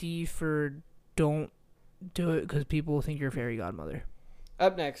this in D for don't do it because people think you're a fairy godmother.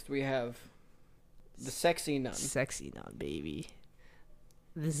 Up next, we have the sexy nun. Sexy nun, baby.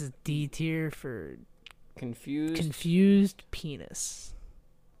 This is D tier for Confused. penis.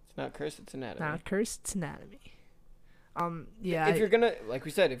 It's not cursed, it's anatomy. Not cursed, it's anatomy. Yeah. If you're gonna, like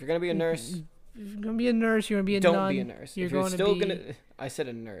we said, if you're gonna be a nurse, If you're gonna be a nurse, you're gonna be a don't nun. be a nurse. You're If you're going still to be, gonna, I said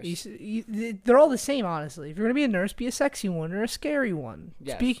a nurse. they're all the same, honestly. If you're gonna be a nurse, be a sexy one or a scary one.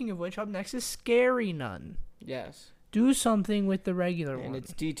 Yes. Speaking of which, up next is scary nun. Yes. Do something with the regular And one.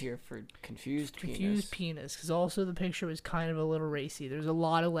 it's D tier for confused Confused penis, because also the picture was kind of a little racy. There's a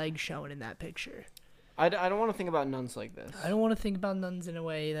lot of legs shown in that picture. I don't want to think about nuns like this. I don't want to think about nuns in a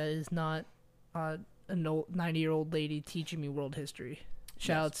way that is not an old 90-year-old lady teaching me world history.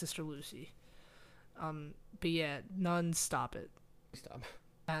 Shout out Sister Lucy. But yeah, nuns, stop it. Stop.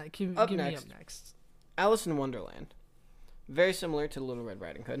 Give Up me next. up next. Alice in Wonderland. Very similar to Little Red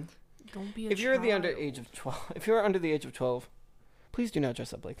Riding Hood. Don't be a If you're child. if you're under the age of 12, please do not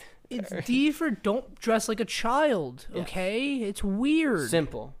dress up like that. It's D for don't dress like a child, Yes. okay? It's weird.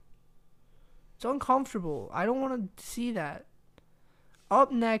 Simple. It's uncomfortable. I don't want to see that.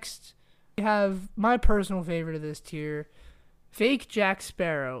 Up next, we have my personal favorite of this tier, Fake Jack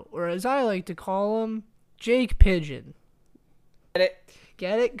Sparrow, or as I like to call him, Jake Pigeon. Get it?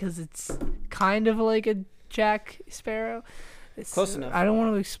 Get it? Because it's kind of like a Jack Sparrow. Close enough. I don't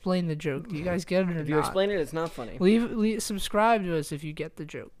want to explain the joke. Do you guys get it or If you not? explain it, it's not funny. Leave subscribe to us if you get the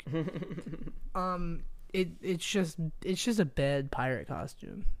joke. It's just a bad pirate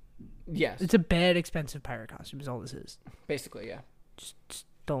costume. Yes. It's a bad expensive pirate costume is all this is. Basically, yeah. Just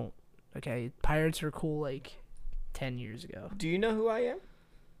don't. Okay, pirates were cool like 10 years ago. Do you know who I am?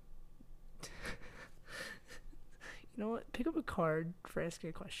 You know what? Pick up a card for asking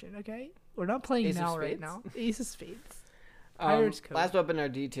a question, okay? We're not playing Ace of now right Spades? now. Ace of Spades. Pirates Code. Last up in our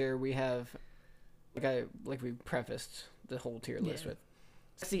D tier, we have like we prefaced the whole tier list Yeah. with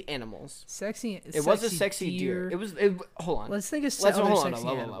sexy animals. It Was a sexy deer. Hold on. Let's think of Let's other hold on. sexy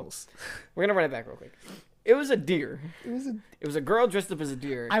Level. animals. We're gonna run it back real quick. It was a deer. It was a girl dressed up as a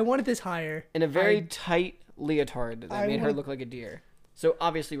deer I wanted this higher. in a very tight leotard that I made her want- look like a deer. So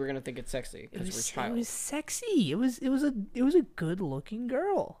obviously we're gonna think it's sexy It because we're was, it child. was sexy. It was a good looking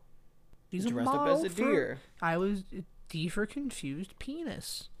girl. She's a Dressed up model as a for- deer. I was D for confused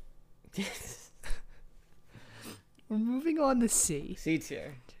penis. We're moving on to C. C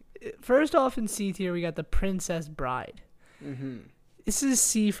tier. First off, in C tier, we got the Princess Bride. Mm-hmm. This is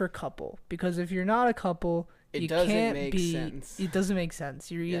C for couple because if you're not a couple, It you doesn't can't make be. sense. It doesn't make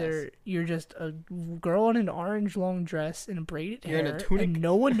sense. You're Yes. either you're just a girl in an orange long dress and a braided You're in a hair, tunic. and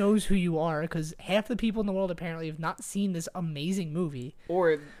no one knows who you are because half the people in the world apparently have not seen this amazing movie.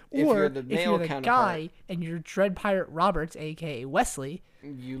 Or if Or you're the male counterpart, guy and you're Dread Pirate Roberts, aka Wesley,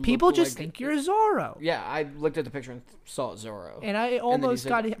 you look people just like- think you're Zorro. Yeah, I looked at the picture and saw Zorro. And I then he almost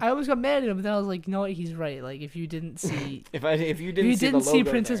said- I almost got mad at him, but then I was like, you know what? He's right. Like, if you didn't see, If you if you didn't didn't see see the logo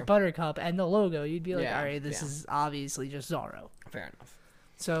Princess there, Buttercup and the logo, you'd be like, Yeah, all right, this yeah. is obviously just Zorro. fair enough.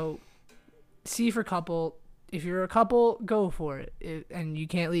 So, C for couple. If you're a couple, go for it. And you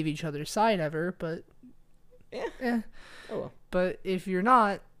can't leave each other's side ever, but Oh well. But if you're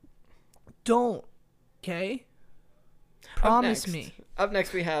not, don't. Okay? Promise me. Up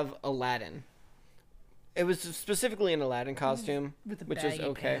next, we have Aladdin. It was specifically an Aladdin costume, With the which is baggy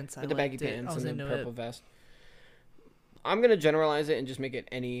okay. pants, I With the baggy liked it. I pants was and the into purple it. vest. I'm gonna generalize it and just make it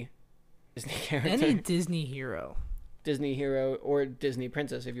any Disney character, Any Disney hero. Disney hero or Disney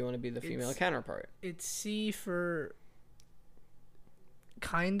princess if you want to be the female It's- counterpart. It's C for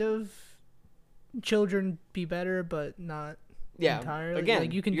kind of children be better, but not. Yeah. Entirely. Again,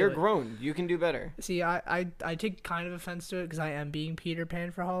 Like, you can do you're it. grown. You can do better. See, I take kind of offense to it because I am being Peter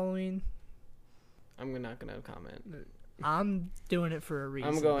Pan for Halloween. I'm not gonna comment. I'm doing it for a reason.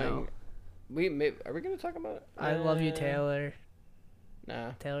 I'm going. though. Are we gonna talk about it? I love you, Taylor.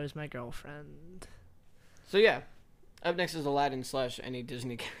 Nah. Taylor's my girlfriend. So yeah, Up next is Aladdin / any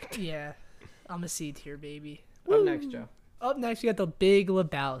Disney character. Yeah, I'm a C tier, baby. Up next, Joe. Up next, we got the Big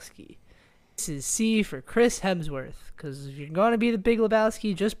Lebowski. This is C for Chris Hemsworth, because if you're going to be the Big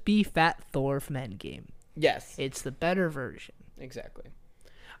Lebowski, just be Fat Thor from Endgame. Yes. It's the better version. Exactly.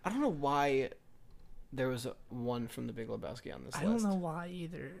 I don't know why there was one from the Big Lebowski on this list. I don't know why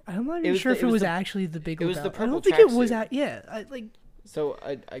either. I'm not even was sure the- if it it was was the- actually the Big Lebowski. it was the I purple don't think it was. tracksuit. Yeah, So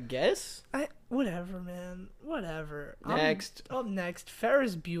I guess whatever, man. Whatever. next. Up next,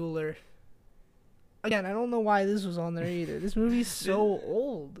 Ferris Bueller. Again, I don't know why this was on there either. This movie's so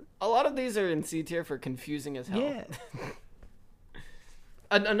old. A lot of these are in C tier for confusing as hell. Yeah.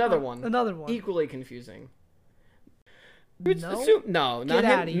 Another one. Another one. Equally confusing. No. No, Get not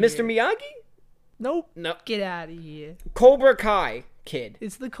outta him. Mr. here. Miyagi? Nope. No. Get out of here. Cobra Kai kid.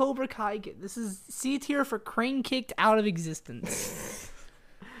 It's the Cobra Kai kid. This is C tier for crane kicked out of existence.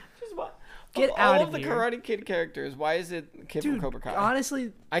 Just what? Get Of out all of of the here. Karate Kid characters, why is it Kid Dude, from Cobra Kai?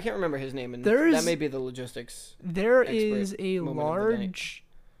 honestly, I can't remember his name, and There's- that may be the logistics. there Expert is a moment of the day. large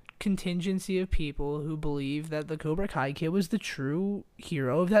contingency of people who believe that the Cobra Kai kid was the true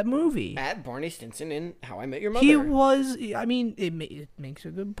hero of that movie. At Barney Stinson in How I Met Your Mother. He was. I mean, it makes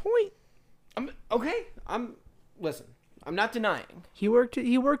a good point. Okay. Listen. I'm not denying. He worked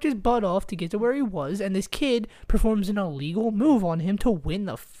his butt off to get to where he was, and this kid performs an illegal move on him to win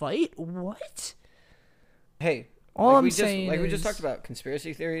the fight. What? Hey, All I'm we saying we is- just talked about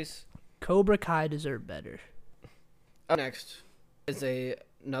conspiracy theories. Cobra Kai deserved better. Up next is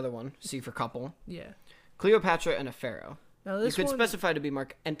another one. C for couple. Yeah. Cleopatra and a pharaoh. Now You this could one, specify to be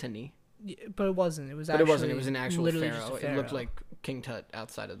Mark Antony, but it wasn't. It was. but Actually it wasn't. It was an actual literally pharaoh. just a It looked pharaoh. like King Tut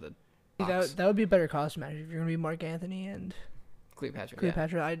outside of the box. That would be a better costume match if you're gonna be Mark Anthony and Cleopatra. Yeah.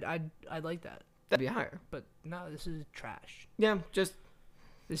 Cleopatra. I'd like that. That'd be higher. But no, this is trash. Yeah, just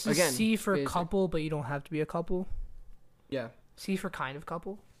This is Again, C for basic. couple, but you don't have to be a couple. yeah. C for kind of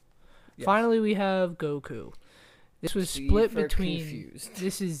couple. Yes. Finally, we have Goku. This was C split for between. confused.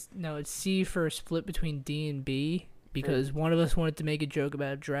 It's C for split between D and B because one of us wanted to make a joke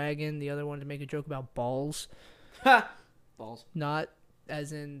about a dragon, the other wanted to make a joke about balls, Ha! Balls. not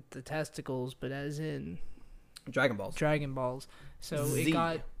as in the testicles, but as in Dragon Balls. Dragon Balls. So Z. it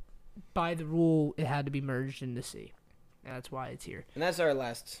got, by the rule, it had to be merged into C. And that's why it's here. And that's our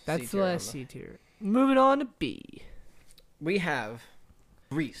last. That's C the tier on last C tier. Moving on to B. We have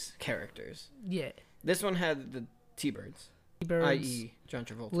Grease characters. Yeah. This one had the T-Birds, Birds. i.e., John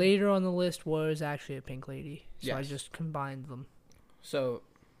Travolta. Later on the list was actually a pink lady. So I Yes. just combined them. So,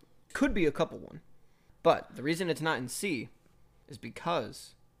 could be a couple one. But the reason it's not in C is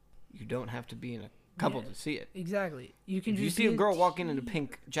because you don't have to be in a couple Yeah. to see it. Exactly. You can If you just see a be girl walking in a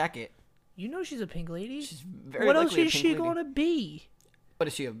pink jacket, You know she's a pink lady. she's very What else likely a is pink she lady. gonna be? But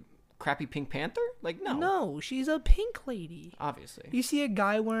is she a crappy Pink Panther? Like, no. No, she's a pink lady. Obviously. You see a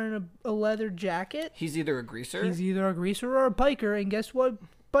guy wearing a leather jacket, He's either a greaser. he's either a greaser or a biker, and guess what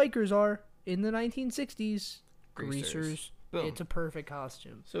bikers are in the 1960s? Greasers. Boom. It's a perfect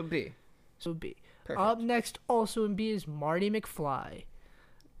costume. So B. So B. Perfect. Up next, also in B, is Marty McFly.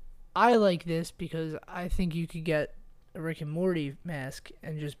 I like this because I think you could get a Rick and Morty mask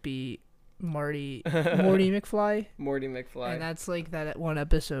and just be Morty McFly. Morty McFly. And that's like that one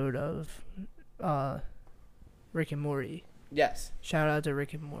episode of Rick and Morty. Yes. Shout out to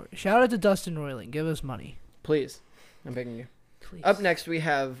Rick and Morty. Shout out to Dustin Roiland. Give us money, Please. I'm begging you. please. Up next, we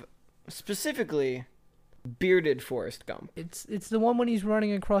have specifically bearded Forrest Gump. It's the one when he's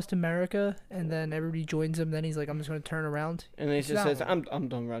running across America and then everybody joins him. Then he's like, I'm just gonna turn around. And then he It's just that says, one. I'm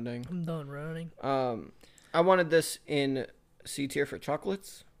done running. I'm done running. I wanted this in C tier for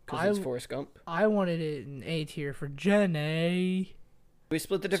chocolates because it's Forrest Gump. I wanted it in A tier for Jenny. We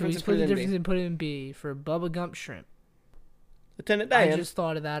split the So difference we and split put the it in difference B. and put it in B for Bubba Gump Shrimp. Lieutenant I Diane. just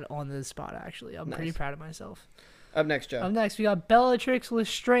thought of that on the spot, actually. I'm pretty Nice. proud of myself. Up next, Joe. Up next, we got Bellatrix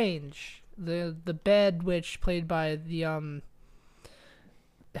Lestrange, the bad witch played by the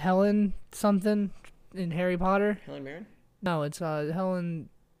Helen something in Harry Potter. Helen Mirren? No, it's Helen.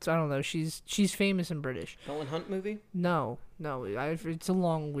 I don't know. She's famous and British. Helen Hunt movie? No, it's a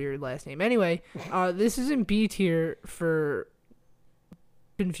long, weird last name. Anyway, this is in B tier for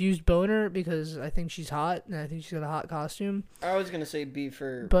confused boner because I think she's hot and I think she's got a hot costume. I was going to say B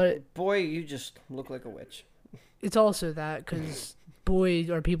for... But boy, you just look like a witch. it's also that because boy,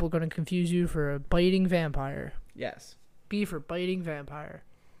 are people going to confuse you for a biting vampire. Yes. B for biting vampire.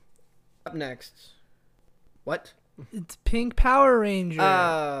 Up next. What? It's Pink Power Ranger.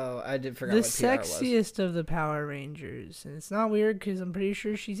 Oh, I did forget the what PR was. sexiest of the Power Rangers. And it's not weird because I'm pretty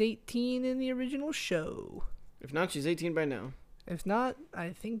sure she's 18 in the original show. If not, she's 18 by now. If not, I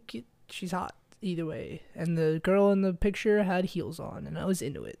think she's hot. either way. And the girl in the picture had heels on, and I was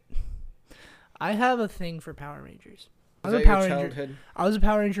into it. I have a thing for Power Rangers. Was that your childhood? I was a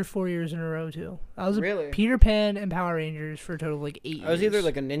Power Ranger 4 years in a row, too. I was Really? a Peter Pan and Power Rangers for a total of like 8 years. I was either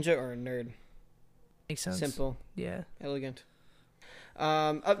like a ninja or a nerd. Makes sense. Simple, Yeah. elegant.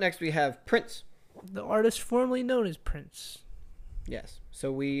 Up next we have Prince. The artist formerly known as Prince. Yes. So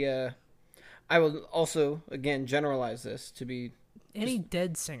I will also, again, generalize this to be... Any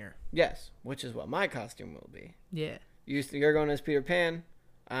dead singer. Yes, which is what my costume will be. Yeah. You're going as Peter Pan.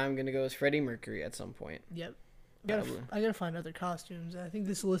 I'm going to go as Freddie Mercury at some point. Yep. I gotta find other costumes. I think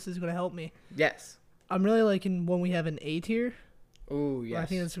this list is gonna help me. Yes. I'm really liking when we have an A tier. Ooh, yes. I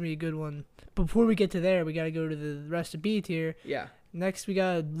think that's gonna be a good one. But before we get to there, we gotta go to the rest of B tier. Yeah. Next, we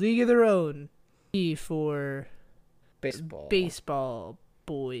got League of Their Own. B for baseball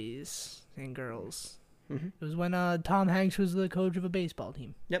boys and girls. Mm-hmm. It was when Tom Hanks was the coach of a baseball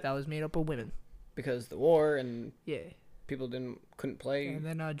team. Yep. That was made up of women. Because the war and Yeah. people couldn't play. And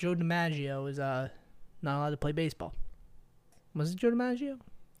then Joe DiMaggio was not allowed to play baseball. Was it Joe DiMaggio?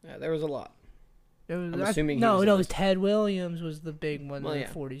 Yeah, there was a lot. I'm assuming he no, was it in was Ted Williams was the big one Well, in yeah.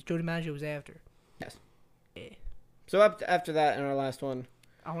 the 40s. Joe DiMaggio was after. Yes. Yeah. So after that, and our last one.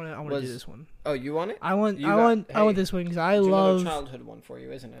 I want to do this one. Oh, you want it? I want this one because I It's love another childhood one for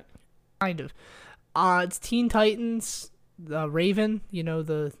you, isn't it? kind of. It's Teen Titans, the Raven. You know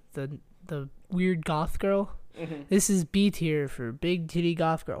the weird goth girl. Mm-hmm. This is B tier for big titty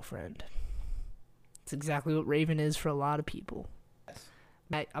goth girlfriend. It's exactly what Raven is for a lot of people. Yes.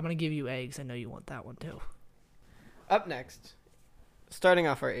 Matt, I'm gonna give you eggs. I know you want that one too. Up next, starting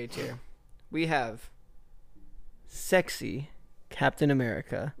off our A tier, we have sexy Captain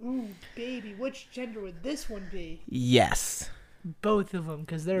America. Ooh, baby, which gender would this one be? Yes. Both of them,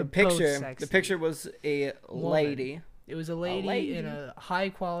 because they're The picture. both sexy. The picture was a lady It was a lady in a high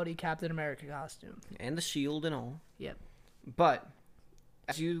quality Captain America costume. and the shield and all. Yep. But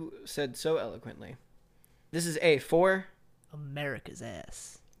as you said so eloquently, this is A for America's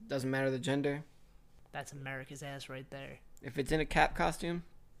ass. doesn't matter the gender. That's America's ass right there. If it's in a Cap costume,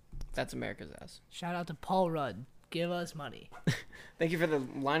 that's America's ass. Shout out to Paul Rudd. Give us money. Thank you for the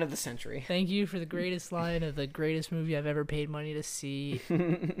line of the century. Thank you for the greatest line of the greatest movie I've ever paid money to see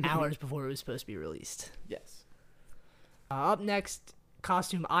hours before it was supposed to be released. Yes. Up next,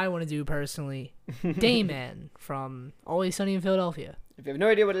 costume I want to do personally. Dayman from Always Sunny in Philadelphia. If you have no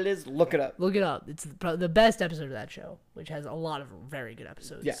idea what it is, look it up. Look it up. It's the best episode of that show, which has a lot of very good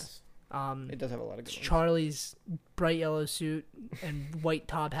episodes. Yes. It does have a lot of good ones. Charlie's bright yellow suit and white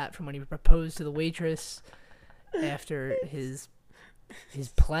top hat from when he proposed to the waitress after his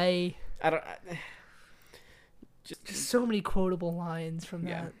play. Just so many quotable lines from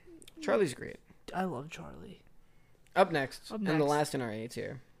Yeah. that. Charlie's great. I love Charlie. Up next, Up and the next. last in our A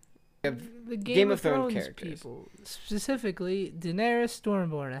tier, we have The Game of Thrones characters. people, specifically Daenerys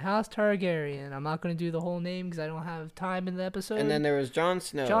Stormborn, a House Targaryen. I'm not going to do the whole name because I don't have time in the episode. And then there was Jon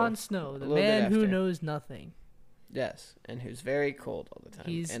Snow. Jon Snow, the little bit man who after. knows nothing. Yes, and who's very cold all the time.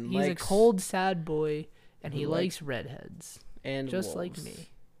 He's and a likes, cold, sad boy, and he who likes redheads, and just like wolves. me.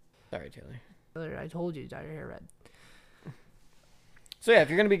 Sorry, Taylor. I told you, dye your hair red. So yeah, if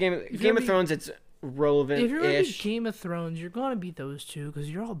you're gonna be Game gonna of be- Thrones, it's relevant-ish. If you're gonna be Game of Thrones, you're gonna be those two because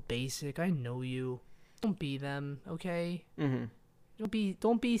you're all basic. I know you. Don't be them, okay? Mm-hmm.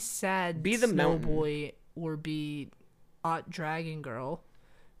 Don't be sad. Be the snow mountain. boy or be hot dragon girl.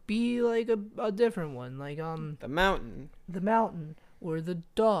 Be like a different one, like The mountain, the mountain or the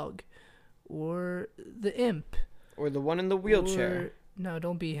dog or the imp or the one in the wheelchair. or- no,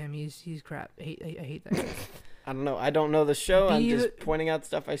 don't be him. He's crap. I hate that. Guy. I don't know. I don't know the show. I'm Be just pointing out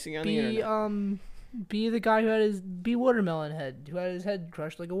stuff I see on the internet. Be the guy who had be Watermelon Head, who had his head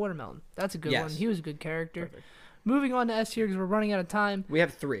crushed like a watermelon. That's a good Yes. one. He was a good character. Perfect. Moving on to S tier because we're running out of time. We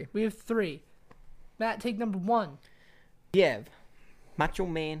have 3. We have 3. Matt, take number 1. We have Macho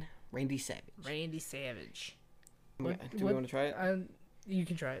Man Randy Savage. Randy Savage. Do we want to try it? You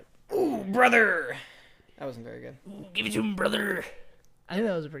can try it. Ooh, brother. That wasn't very good. Give it to him, brother. I think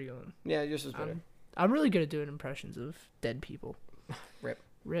that was a pretty good one. Yeah, yours was better. I'm really good at doing impressions of dead people. Rip.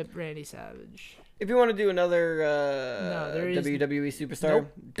 Randy Savage. If you want to do another there is- WWE superstar,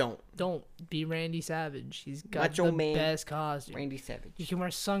 Nope. Don't be Randy Savage. He's got Macho the Man. best costume. Randy Savage. You can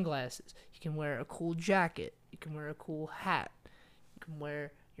wear sunglasses. You can wear a cool jacket. You can wear a cool hat. You can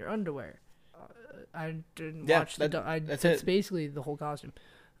wear your underwear. I didn't Yeah, watch that's It's it. basically the whole costume.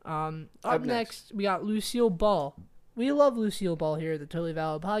 Up Up next, we got Lucille Ball. We love Lucille Ball here at the Totally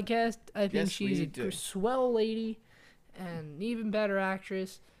Valid Podcast. I think Yes, she's we a do. swell lady and an even better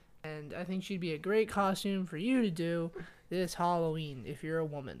actress. And I think she'd be a great costume for you to do this Halloween if you're a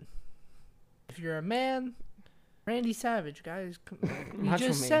woman. If you're a man, Randy Savage, guys. We Macho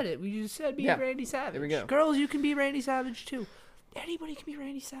just Man. said it. We just said be Yeah, Randy Savage. there we go. Girls, you can be Randy Savage too. Anybody can be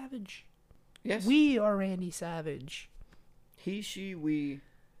Randy Savage. Yes. We are Randy Savage. He, she, we.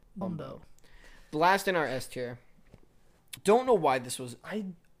 Bumbo. Blast in our S tier. Don't know why this was a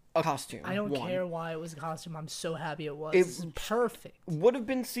costume. I don't one. care why it was a costume. I'm so happy it was. It- This is perfect. Would have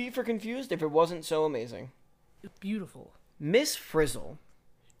been C for confused if it wasn't so amazing. Beautiful. Miss Frizzle,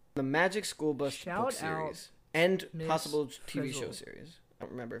 the Magic School Bus Shout book out series, and Miss possible TV show Frizzle. series. I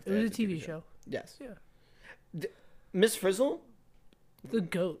don't remember if It they was a had TV show. Yes. Yeah. Miss Frizzle, The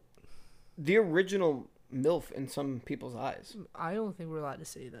GOAT. the original MILF in some people's eyes. I don't think we're allowed to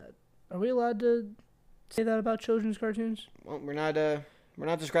say that. Are we allowed to say that about children's cartoons? Well, we're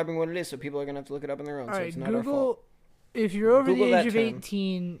not describing what it is, so people are gonna have to look it up on their own. All so right, it's not our fault. Google. If you're over Google the that age of term.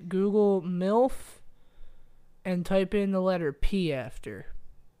 18, Google MILF and type in the letter P after.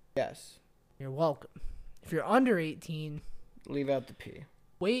 Yes. You're welcome. If you're under 18, Leave out the P.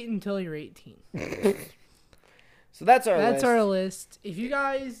 wait until you're 18. So that's our That's list. our list. If you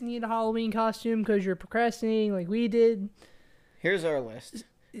guys need a Halloween costume because you're procrastinating like we did, Here's our list.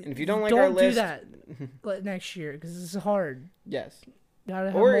 And if you don't like our don't do list, that next year because this is hard. yes.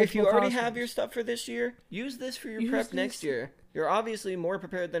 Gotta have Or if you multiple already have costumes. your stuff for this year, use this for your Use prep this. next year. You're obviously more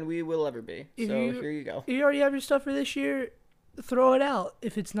prepared than we will ever be. If So you- here you go. If you already have your stuff for this year, throw it out.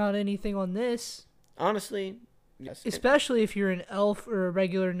 If it's not anything on this, Honestly, yes. especially if you're an elf or a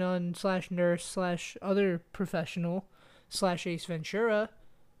regular nun / nurse / other professional / Ace Ventura,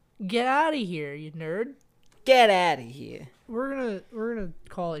 get out of here, you nerd. Get out of here. We're gonna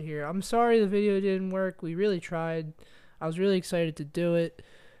call it here. I'm sorry the video didn't work. We really tried. I was really excited to do it.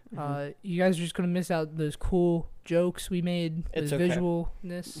 You guys are just gonna miss out those cool jokes we made. It's The okay.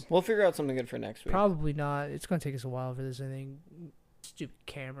 visualness. We'll figure out something good for next week. Probably not. It's gonna take us a while for this. I think. Stupid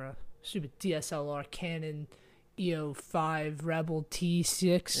camera. Stupid DSLR Canon EO5 Rebel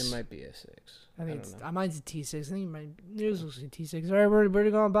T6. It might be a 6. I think don't it's. know. Mine's a T6. I think my news looks like a T6. All right, we're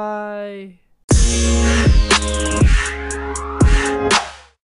going. Bye.